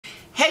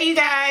Hey you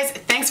guys,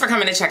 thanks for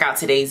coming to check out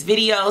today's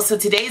video. So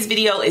today's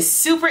video is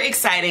super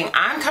exciting.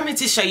 I'm coming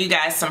to show you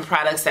guys some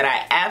products that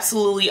I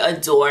absolutely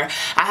adore.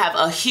 I have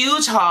a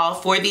huge haul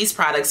for these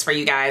products for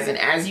you guys, and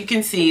as you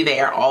can see,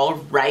 they are all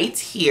right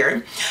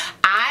here.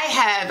 I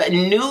have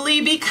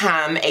newly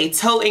become a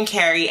Tote and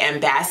Carry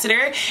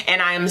ambassador,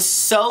 and I am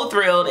so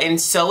thrilled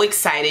and so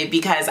excited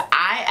because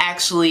I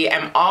actually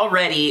am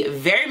already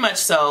very much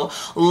so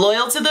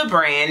loyal to the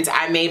brand.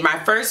 I made my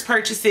first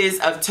purchases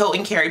of Tote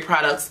and Carry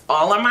products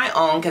all on my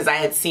own because I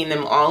had seen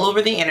them all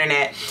over the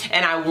internet,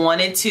 and I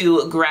wanted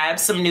to grab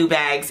some new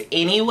bags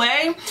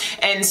anyway.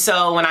 And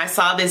so when I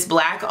saw this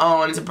black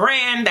owned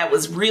brand that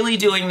was really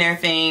doing their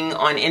thing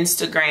on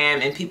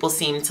Instagram and people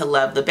seemed to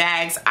love the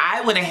bags,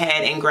 I went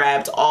ahead and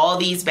grabbed all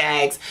these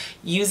bags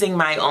using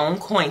my own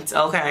coins.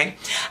 Okay,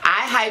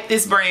 I hyped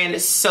this brand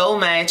so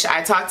much.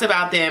 I talked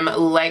about them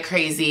like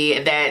crazy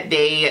that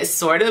they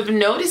sort of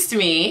noticed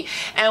me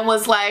and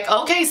was like,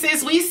 okay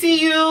sis, we see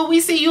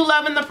you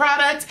loving the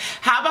product.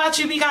 How about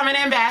you become an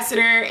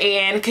ambassador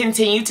and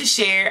continue to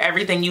share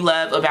everything you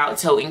love about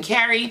Tote and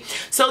Carry?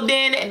 So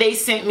then they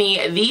sent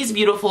me these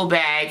beautiful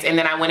bags, and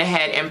then I went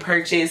ahead and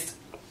purchased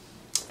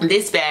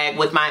this bag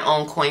with my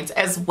own coins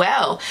as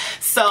well.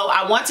 So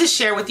I want to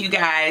share with you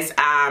guys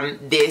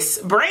this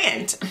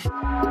brand.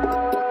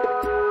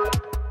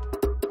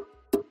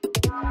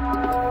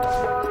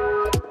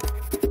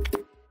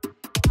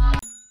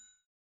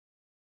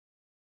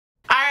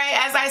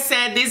 As I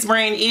said, this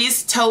brand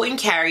is Tote and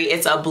Carry.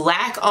 It's a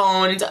black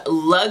owned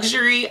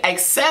luxury,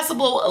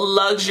 accessible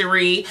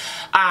luxury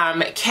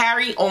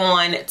carry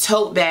on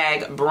tote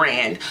bag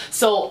brand.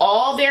 So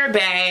all their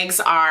bags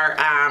are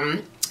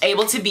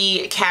able to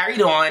be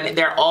carried on.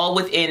 They're all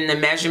within the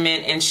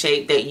measurement and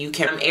shape that you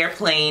can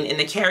airplane in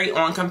the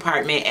carry-on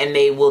compartment, and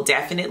they will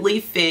definitely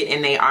fit,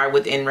 and they are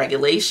within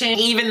regulation.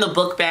 Even the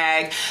book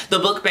bag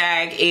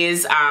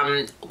is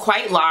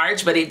quite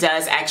large, but it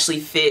does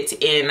actually fit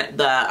in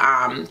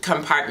the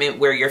compartment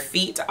where your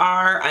feet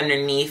are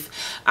underneath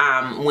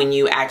when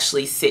you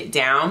actually sit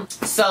down.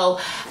 So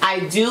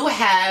I do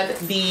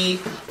have the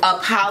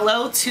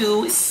Apollo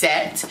 2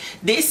 set.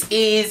 This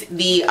is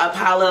the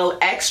Apollo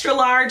extra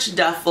large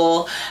duffel.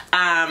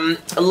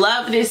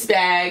 Love this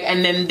bag.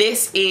 And then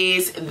this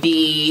is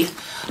the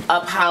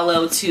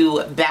Apollo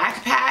 2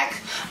 backpack.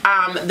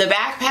 The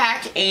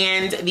backpack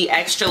and the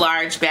extra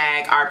large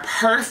bag are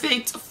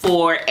perfect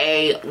for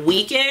a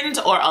weekend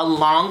or a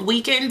long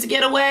weekend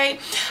getaway.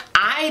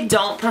 I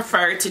don't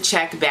prefer to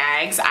check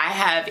bags. I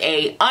have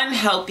a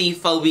unhealthy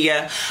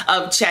phobia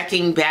of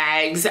checking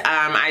bags.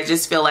 I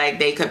just feel like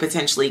they could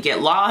potentially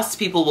get lost.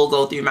 People will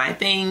go through my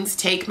things,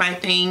 take my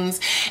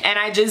things, and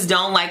I just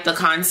don't like the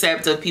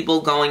concept of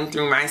people going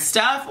through my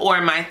stuff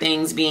or my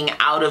things being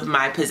out of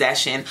my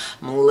possession.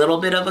 I'm a little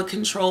bit of a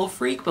control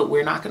freak, but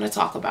we're not going to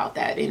talk about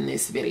that in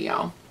this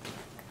video.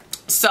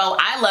 So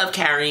I love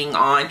carrying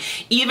on,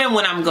 even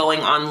when I'm going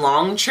on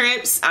long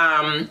trips.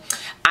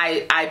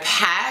 I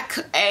pack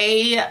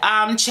a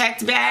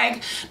checked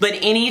bag, but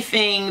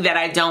anything that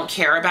I don't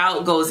care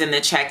about goes in the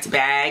checked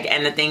bag,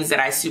 and the things that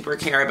I super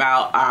care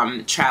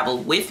about travel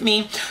with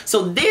me.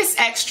 So this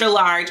extra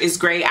large is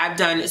great. I've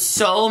done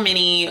so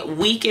many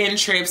weekend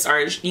trips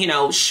or, you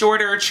know,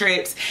 shorter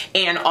trips,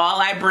 and all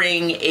I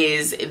bring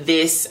is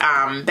this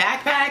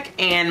backpack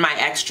and my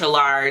extra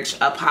large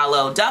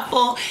Apollo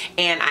duffel,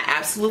 and I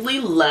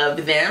absolutely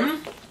love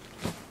them.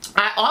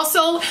 I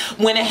also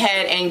went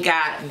ahead and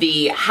got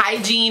the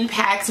Hygiene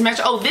pack to match.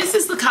 Oh, this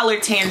is the color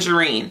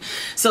Tangerine.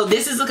 So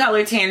this is the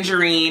color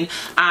Tangerine.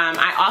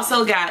 I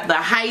also got the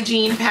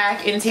Hygiene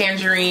pack in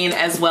Tangerine,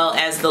 as well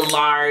as the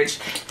large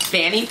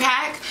Fanny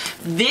pack.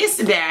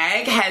 This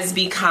bag has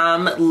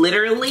become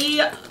literally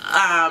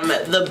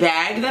the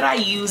bag that I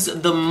use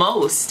the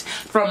most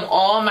from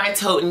all my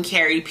Tote and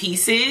Carry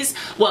pieces.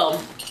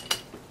 Well,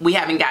 we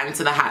haven't gotten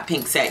to the hot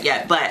pink set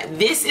yet, but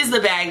this is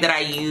the bag that I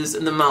use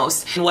the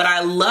most. What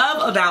I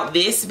love about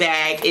this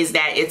bag is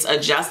that it's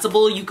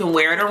adjustable. You can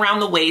wear it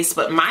around the waist,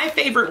 but my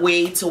favorite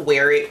way to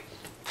wear it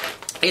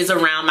is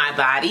around my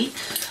body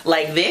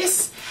like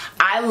this.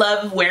 I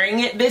love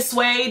wearing it this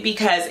way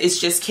because it's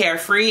just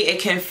carefree.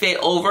 It can fit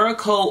over a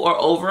coat or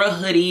over a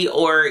hoodie,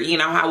 or, you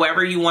know,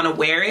 however you want to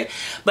wear it.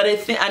 But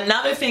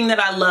another thing that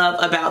I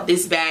love about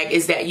this bag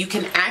is that you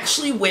can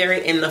actually wear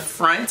it in the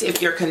front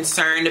if you're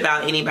concerned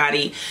about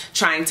anybody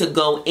trying to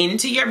go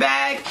into your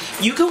bag.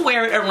 You can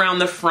wear it around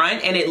the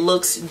front, and it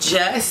looks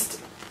just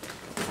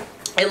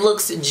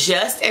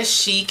as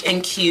chic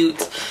and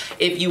cute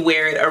if you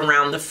wear it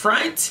around the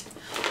front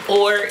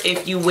or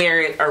if you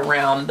wear it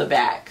around the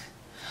back.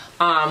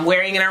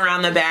 Wearing it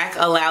around the back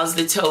allows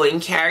the Tote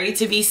and Carry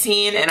to be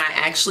seen, and I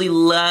actually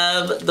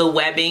love the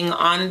webbing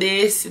on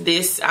this.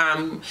 This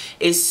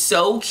is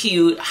so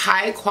cute,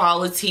 high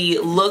quality,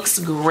 looks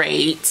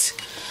great,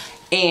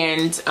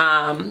 and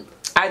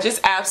I just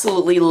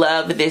absolutely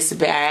love this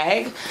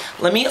bag.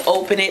 Let me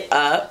open it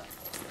up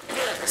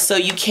so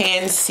you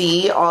can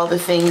see all the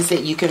things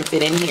that you can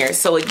fit in here.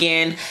 So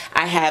again,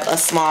 I have a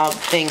small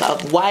thing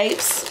of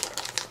wipes.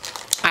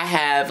 I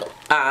have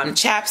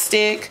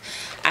chapstick.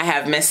 I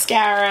have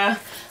mascara.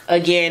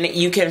 Again,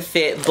 you can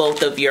fit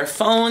both of your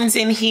phones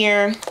in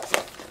here.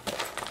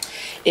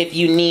 If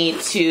you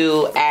need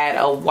to add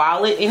a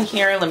wallet in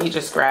here, let me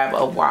just grab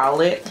a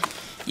wallet.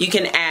 You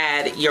can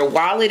add your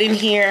wallet in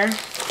here,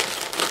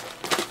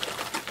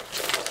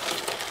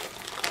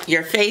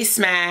 your face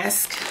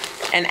mask,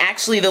 and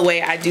actually the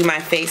way I do my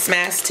face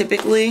mask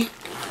typically,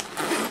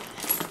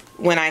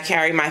 when I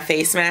carry my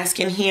face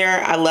mask in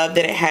here, I love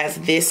that it has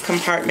this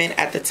compartment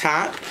at the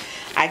top.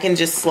 I can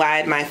just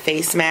slide my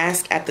face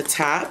mask at the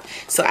top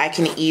so I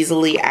can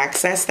easily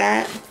access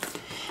that.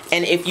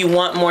 And if you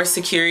want more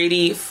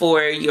security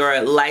for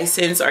your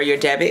license or your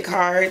debit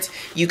cards,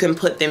 you can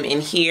put them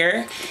in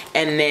here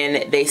and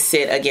then they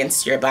sit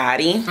against your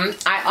body.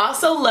 I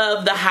also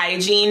love the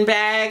Hygiene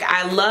bag.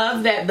 I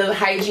love that the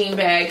Hygiene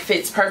bag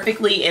fits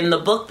perfectly in the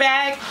book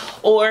bag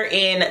or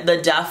in the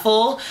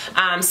duffel.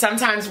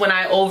 Sometimes when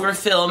I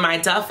overfill my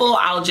duffel,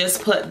 I'll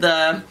just put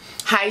the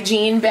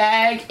Hygiene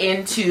bag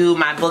into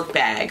my book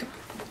bag.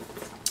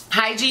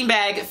 Hygiene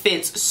bag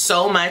fits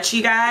so much,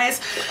 you guys.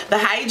 The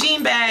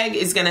Hygiene bag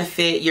is gonna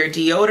fit your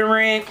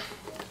deodorant,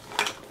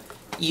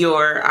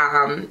 your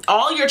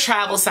all your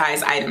travel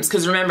size items,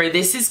 because remember,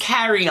 this is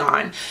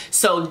carry-on.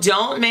 So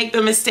don't make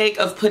the mistake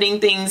of putting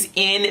things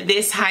in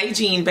this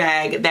Hygiene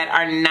bag that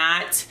are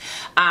not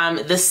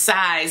the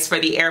size for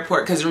the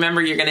airport, because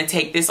remember, you're gonna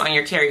take this on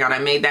your carry-on. I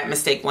made that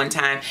mistake one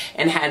time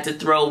and had to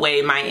throw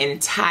away my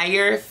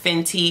entire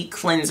Fenty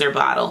cleanser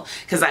bottle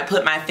because I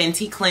put my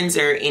Fenty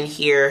cleanser in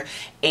here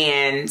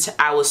and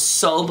I was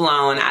so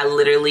blown I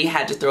literally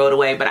had to throw it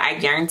away. But I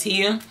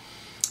guarantee you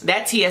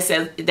that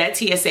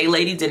TSA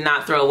lady did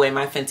not throw away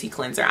my Fenty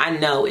cleanser. I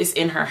know it's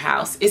in her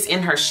house. It's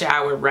in her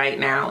shower right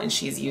now and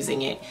she's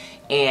using it,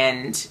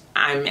 and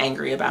I'm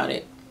angry about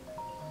it.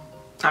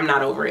 I'm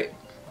not over it.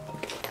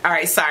 All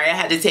right, sorry, I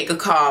had to take a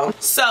call.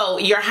 So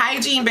your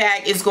Hygiene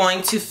bag is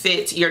going to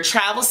fit your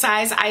travel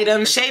size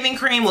items. Shaving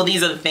cream, well,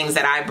 these are the things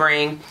that I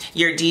bring.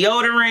 Your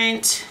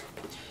deodorant,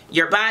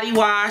 your body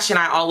wash, and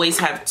I always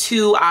have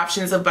 2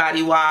 options of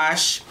body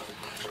wash.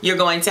 You're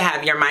going to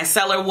have your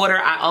micellar water.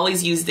 I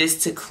always use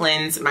this to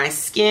cleanse my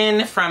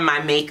skin from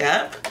my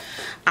makeup.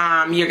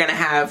 You're gonna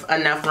have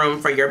enough room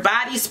for your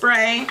body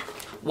spray,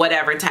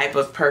 whatever type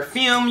of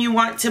perfume you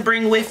want to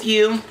bring with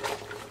you.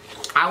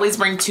 I always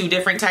bring 2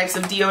 different types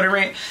of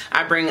deodorant.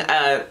 I bring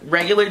a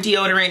regular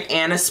deodorant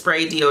and a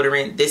spray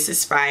deodorant. This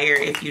is fire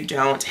if you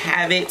don't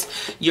have it.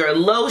 Your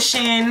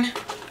lotion,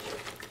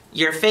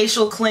 your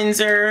facial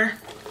cleanser,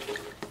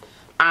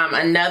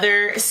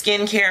 another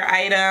skincare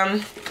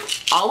item.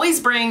 Always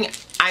bring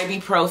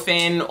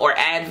ibuprofen or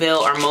Advil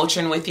or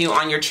Motrin with you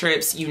on your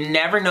trips. You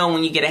never know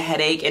when you get a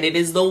headache, and it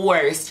is the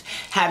worst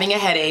having a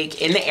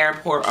headache in the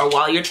airport or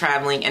while you're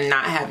traveling and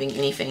not having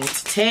anything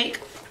to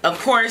take. Of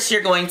course,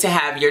 you're going to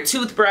have your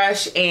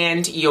toothbrush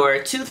and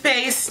your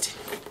toothpaste.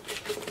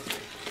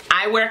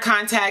 I wear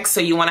contacts,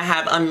 so you want to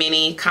have a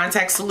mini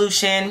contact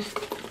solution.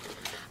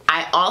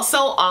 I also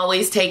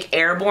always take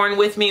Airborne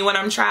with me when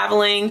I'm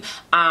traveling.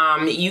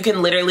 You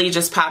can literally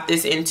just pop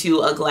this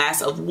into a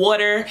glass of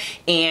water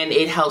and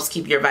it helps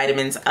keep your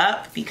vitamins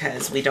up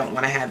because we don't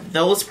want to have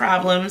those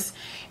problems.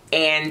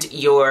 And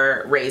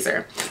your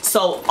razor.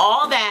 So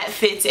all that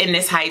fits in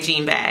this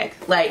Hygiene bag.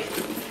 Like,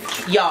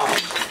 y'all,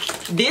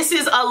 this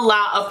is a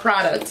lot of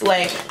product.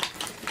 Like,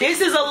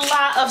 this is a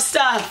lot of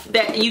stuff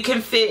that you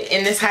can fit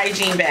in this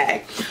Hygiene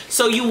bag.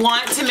 So you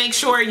want to make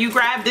sure you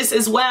grab this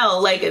as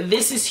well. Like,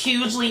 this is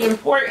hugely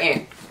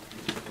important.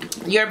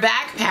 Your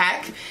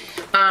backpack.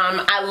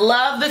 I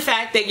love the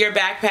fact that your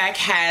backpack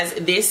has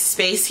this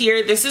space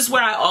here. This is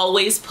where I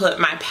always put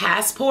my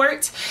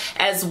passport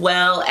as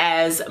well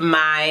as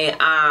my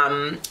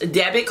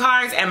debit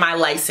cards and my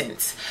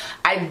license.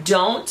 I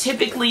don't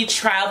typically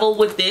travel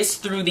with this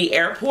through the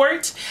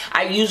airport.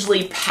 I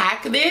usually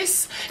pack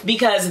this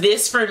because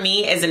this for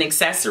me is an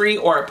accessory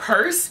or a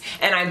purse,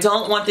 and I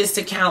don't want this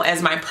to count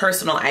as my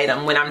personal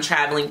item when I'm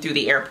traveling through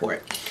the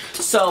airport.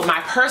 So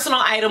my personal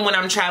item when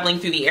I'm traveling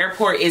through the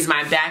airport is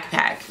my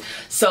backpack.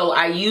 So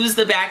I use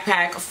the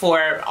backpack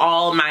for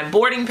all my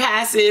boarding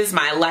passes,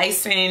 my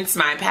license,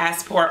 my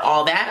passport,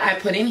 all that I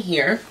put in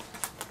here.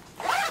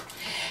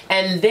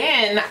 And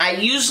then I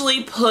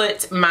usually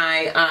put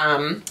my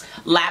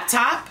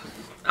laptop.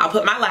 I'll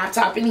put my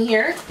laptop in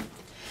here.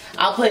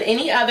 I'll put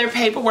any other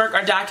paperwork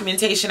or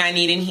documentation I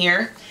need in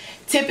here.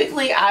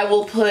 Typically I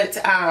will put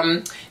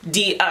not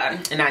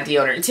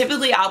deodorant.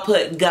 Typically I'll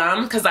put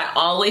gum because I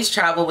always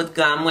travel with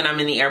gum when I'm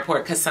in the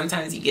airport, because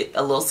sometimes you get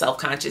a little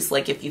self-conscious,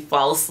 like if you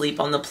fall asleep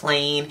on the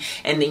plane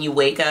and then you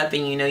wake up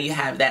and you know you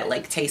have that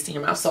like taste in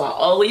your mouth. So I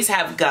always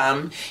have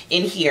gum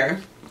in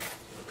here.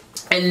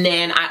 And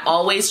then I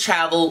always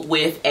travel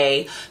with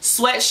a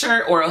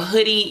sweatshirt or a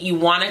hoodie. You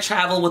want to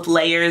travel with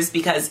layers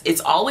because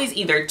it's always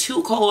either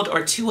too cold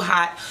or too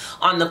hot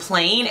on the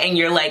plane and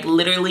you're like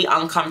literally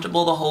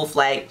uncomfortable the whole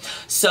flight.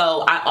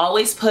 So I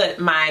always put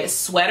my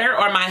sweater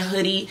or my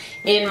hoodie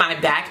in my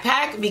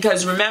backpack,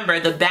 because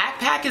remember, the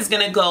backpack is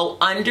going to go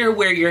under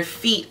where your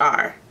feet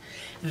are.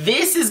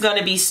 This is going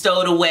to be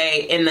stowed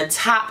away in the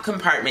top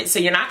compartment. So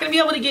you're not going to be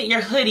able to get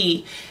your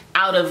hoodie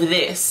out of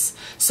this.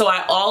 So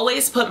I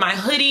always put my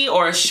hoodie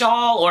or a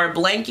shawl or a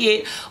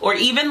blanket or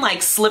even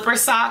like slipper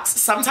socks.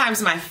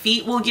 Sometimes my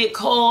feet will get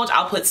cold.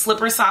 I'll put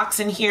slipper socks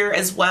in here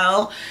as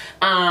well,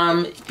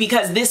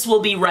 because this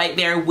will be right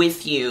there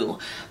with you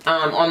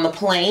on the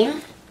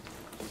plane.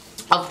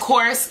 Of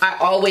course, I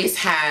always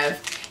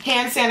have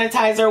hand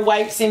sanitizer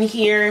wipes in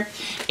here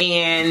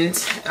and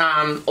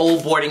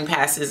old boarding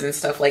passes and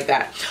stuff like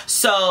that.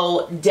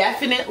 So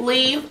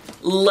definitely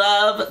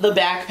love the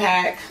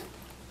backpack.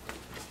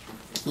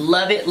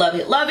 Love it, love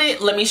it, love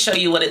it. Let me show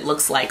you what it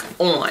looks like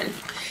on.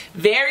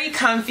 Very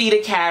comfy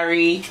to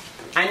carry.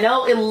 I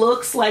know it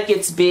looks like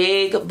it's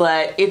big,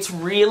 but it's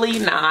really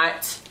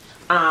not.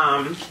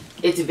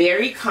 It's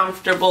very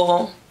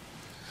comfortable.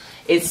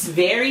 It's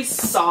very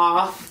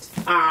soft.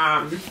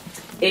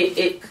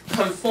 It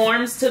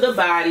conforms to the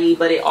body,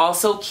 but it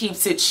also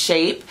keeps its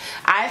shape.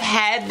 I've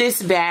had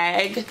this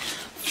bag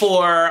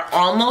for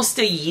almost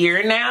a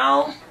year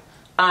now.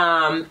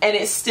 And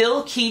it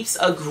still keeps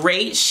a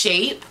great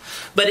shape,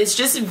 but it's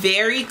just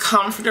very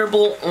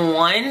comfortable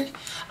on.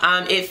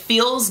 It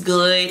feels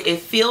good, it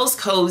feels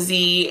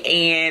cozy,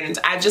 and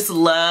I just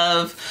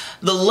love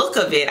the look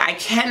of it. I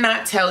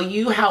cannot tell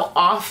you how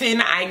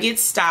often I get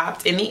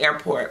stopped in the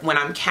airport when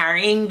I'm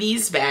carrying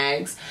these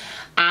bags.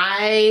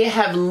 I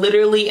have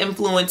literally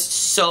influenced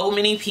so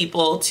many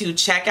people to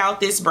check out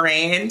this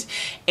brand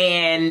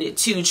and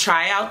to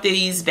try out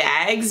these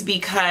bags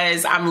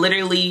because I'm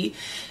literally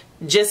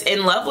just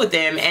in love with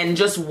them, and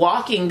just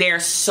walking, they're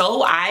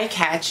so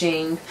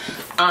eye-catching.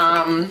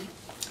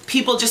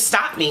 People just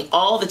stop me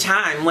all the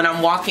time when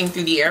I'm walking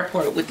through the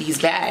airport with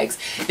these bags.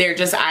 They're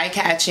just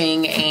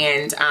eye-catching,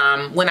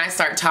 and when I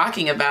start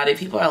talking about it,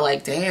 people are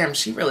like, damn,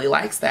 she really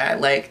likes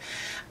that. Like,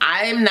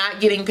 I'm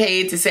not getting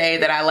paid to say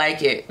that I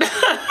like it.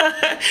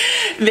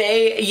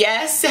 They,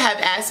 yes, have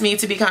asked me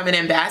to become an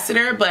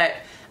ambassador, but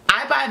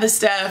I buy the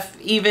stuff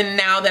even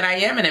now that I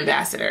am an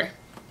ambassador,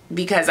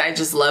 because I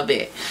just love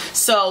it.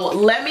 So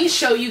let me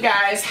show you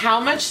guys how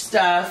much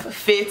stuff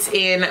fits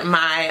in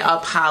my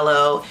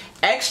Apollo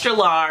extra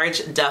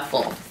large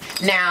duffel.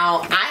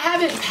 Now, I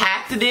haven't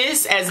packed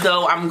this as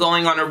though I'm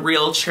going on a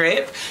real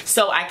trip,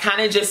 so I kind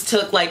of just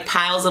took like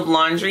piles of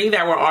laundry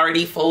that were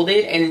already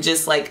folded and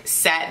just like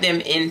sat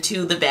them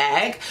into the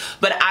bag.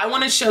 But I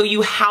want to show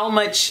you how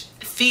much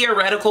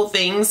theoretical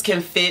things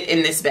can fit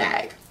in this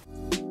bag.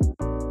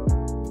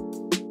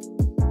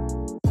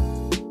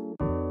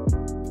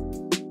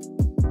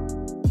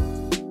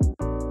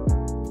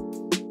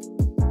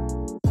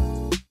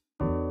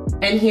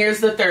 And here's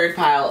the third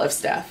pile of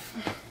stuff.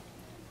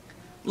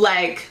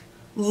 Like,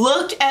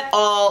 look at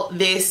all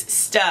this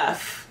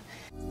stuff.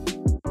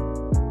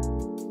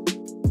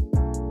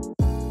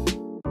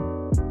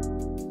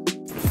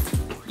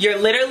 You're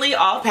literally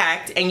all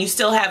packed, and you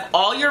still have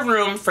all your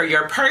room for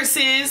your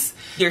purses,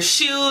 your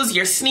shoes,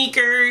 your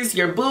sneakers,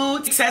 your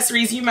boots,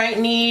 accessories you might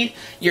need,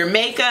 your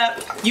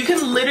makeup. You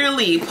can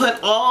literally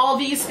put all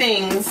these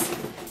things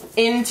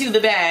into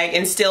the bag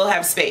and still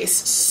have space.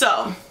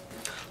 So,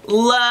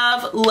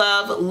 love,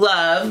 love,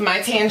 love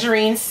my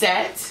Tangerine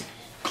set.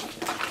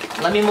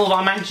 Let me move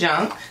all my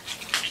junk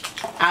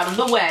out of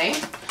the way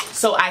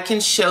so I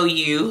can show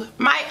you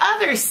my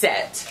other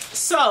set.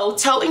 So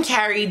Tote and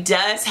Carry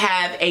does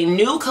have a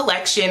new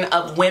collection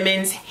of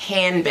women's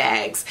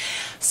handbags.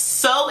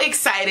 So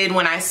excited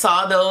when I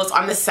saw those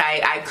on the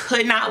site. I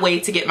could not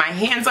wait to get my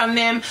hands on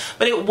them,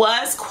 but it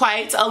was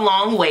quite a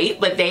long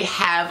wait, but they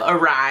have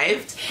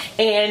arrived.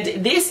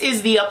 And this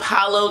is the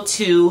Apollo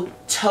 2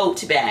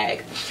 tote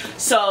bag.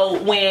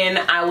 So when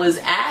I was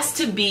asked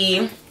to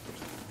be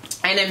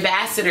an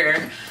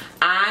ambassador,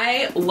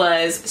 I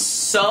was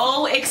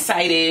so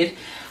excited.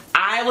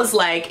 I was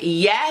like,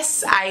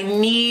 yes, I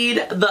need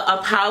the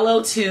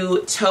Apollo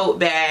 2 tote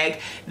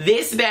bag.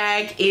 This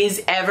bag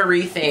is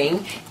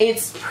everything.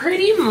 It's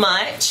pretty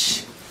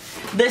much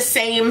the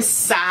same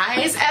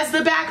size as the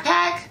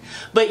backpack,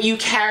 but you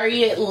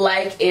carry it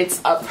like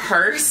it's a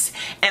purse.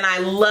 And I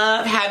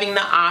love having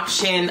the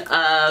option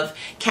of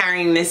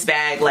carrying this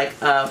bag like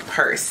a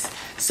purse.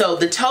 So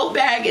the tote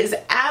bag is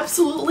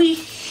absolutely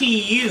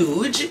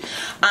huge,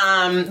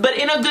 but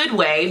in a good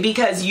way,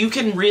 because you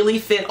can really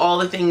fit all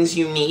the things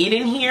you need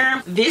in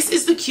here. This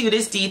is the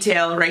cutest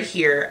detail right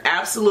here.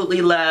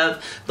 Absolutely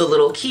love the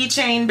little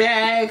keychain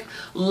bag,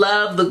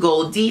 love the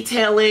gold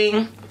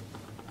detailing,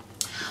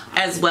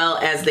 as well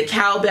as the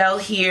cowbell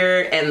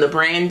here, and the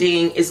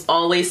branding is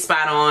always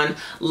spot on.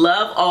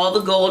 Love all the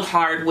gold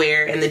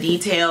hardware and the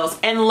details,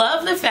 and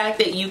love the fact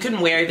that you can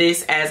wear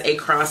this as a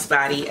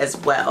crossbody as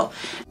well.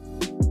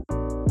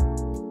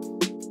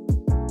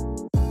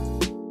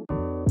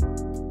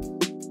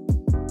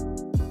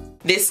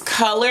 This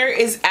color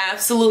is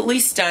absolutely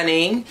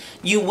stunning.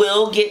 You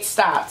will get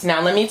stopped.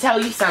 Now let me tell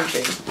you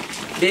something.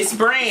 This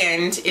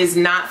brand is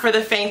not for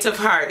the faint of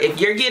heart. If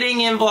you're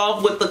getting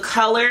involved with the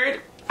colored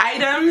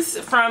items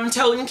from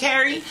Tote and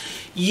Carry,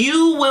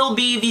 you will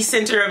be the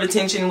center of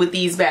attention with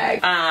these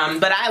bags.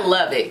 But I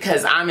love it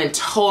because I'm a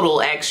total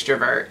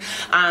extrovert.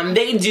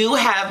 They do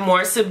have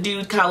more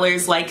subdued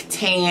colors like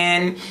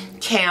tan,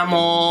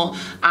 camel,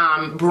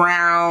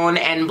 brown,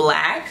 and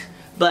black.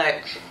 But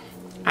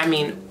I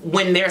mean,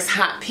 when there's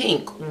hot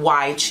pink,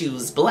 why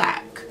choose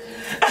black?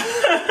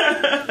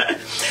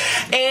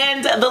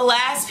 And the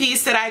last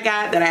piece that I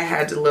got that I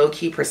had to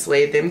low-key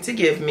persuade them to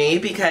give me,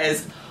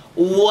 because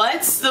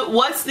what's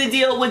the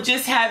deal with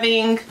just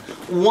having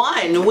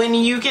one when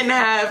you can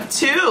have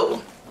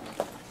two?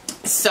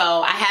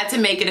 So I had to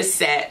make it a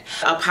set,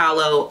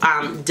 Apollo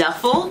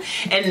Duffel,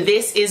 and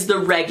this is the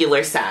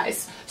regular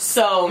size.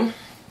 So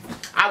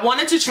I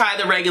wanted to try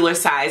the regular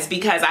size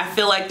because I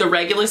feel like the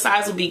regular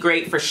size would be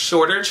great for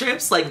shorter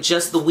trips, like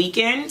just the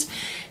weekend.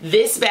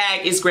 This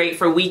bag is great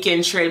for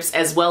weekend trips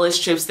as well as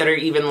trips that are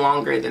even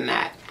longer than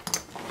that.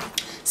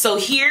 So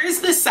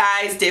here's the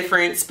size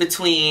difference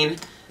between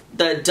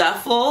the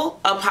Duffel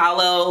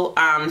Apollo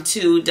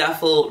 2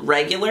 Duffel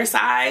regular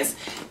size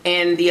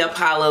and the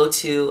Apollo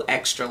 2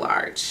 extra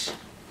large.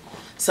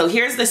 So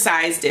here's the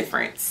size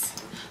difference.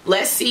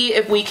 Let's see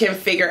if we can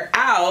figure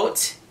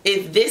out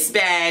if this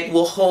bag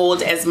will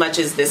hold as much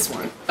as this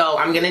one. So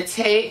I'm gonna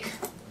take,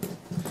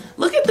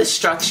 look at the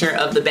structure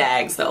of the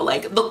bags though.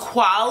 Like the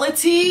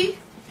quality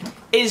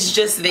is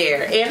just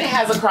there, and it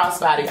has a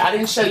crossbody. I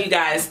didn't show you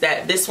guys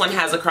that this one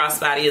has a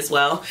crossbody as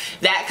well.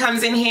 That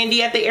comes in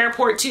handy at the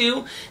airport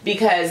too,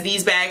 because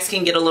these bags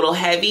can get a little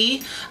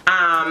heavy,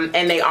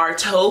 and they are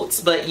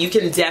totes, but you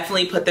can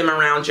definitely put them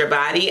around your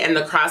body, and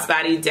the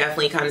crossbody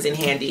definitely comes in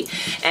handy.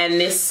 And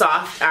this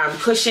soft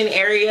cushion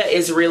area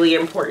is really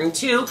important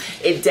too.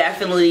 It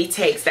definitely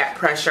takes that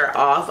pressure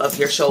off of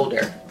your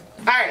shoulder.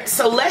 All right,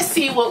 so let's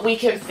see what we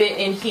can fit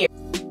in here.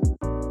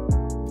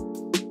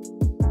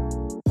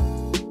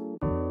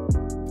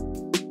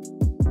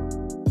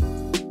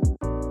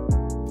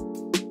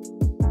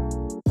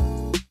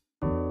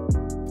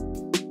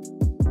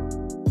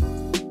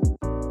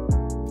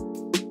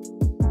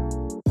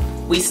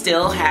 We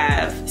still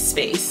have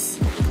space.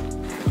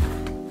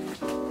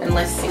 And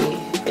let's see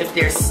if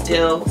there's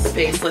still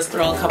space. Let's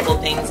throw a couple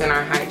things in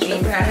our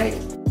hygiene bag.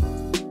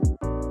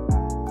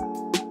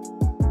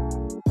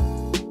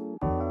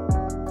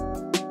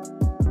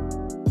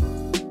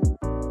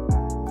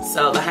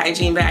 So the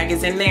hygiene bag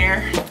is in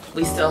there.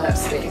 We still have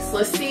space.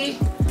 Let's see,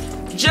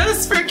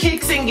 just for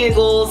kicks and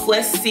giggles,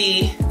 let's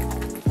see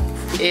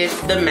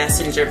if the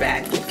messenger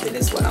bag will fit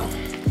as well.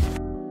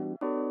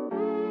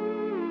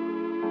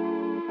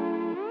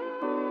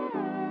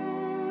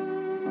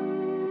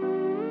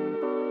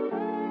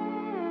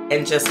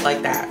 And just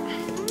like that,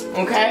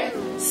 okay?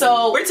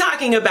 So we're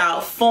talking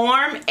about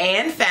form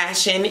and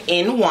fashion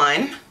in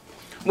one.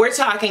 We're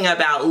talking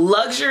about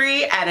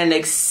luxury at an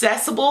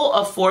accessible,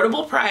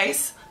 affordable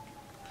price.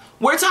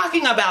 We're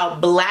talking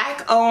about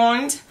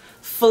Black-owned,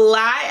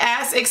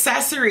 fly-ass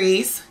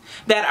accessories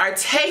that are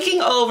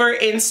taking over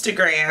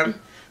Instagram.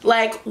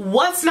 Like,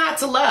 what's not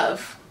to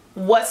love?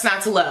 What's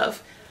not to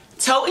love?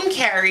 Tote and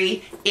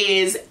Carry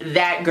is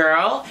that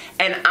girl,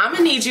 and I'm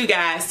gonna need you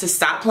guys to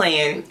stop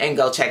playing and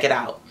go check it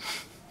out.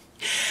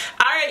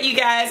 Alright you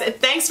guys,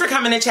 thanks for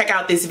coming to check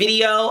out this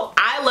video.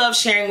 I love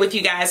sharing with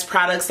you guys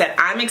products that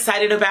I'm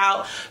excited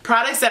about,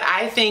 products that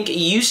I think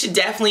you should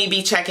definitely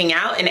be checking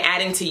out and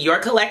adding to your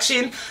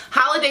collection.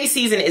 Holiday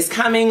season is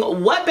coming.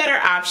 What better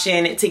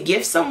option to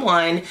gift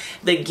someone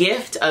the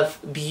gift of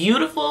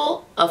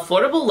beautiful,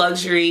 affordable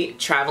luxury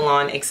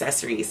travel-on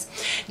accessories?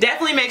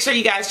 Definitely make sure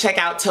you guys check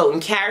out Tote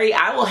and Carry.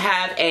 I will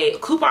have a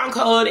coupon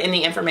code in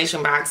the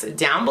information box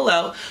down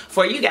below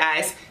for you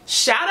guys.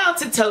 Shout out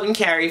to Tote and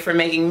Carry for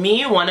making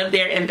me one of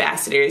their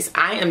ambassadors.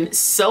 I am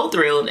so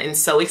thrilled and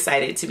so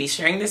excited to be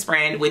sharing this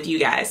brand with you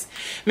guys.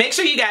 Make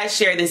sure you guys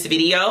share this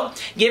video.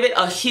 Give it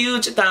a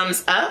huge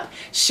thumbs up.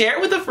 Share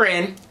it with a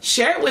friend.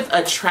 Share it with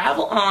a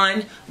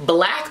travel-on,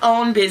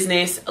 Black-owned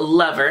business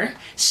lover.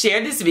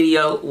 Share this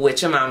video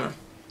with your mama.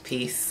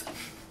 Peace.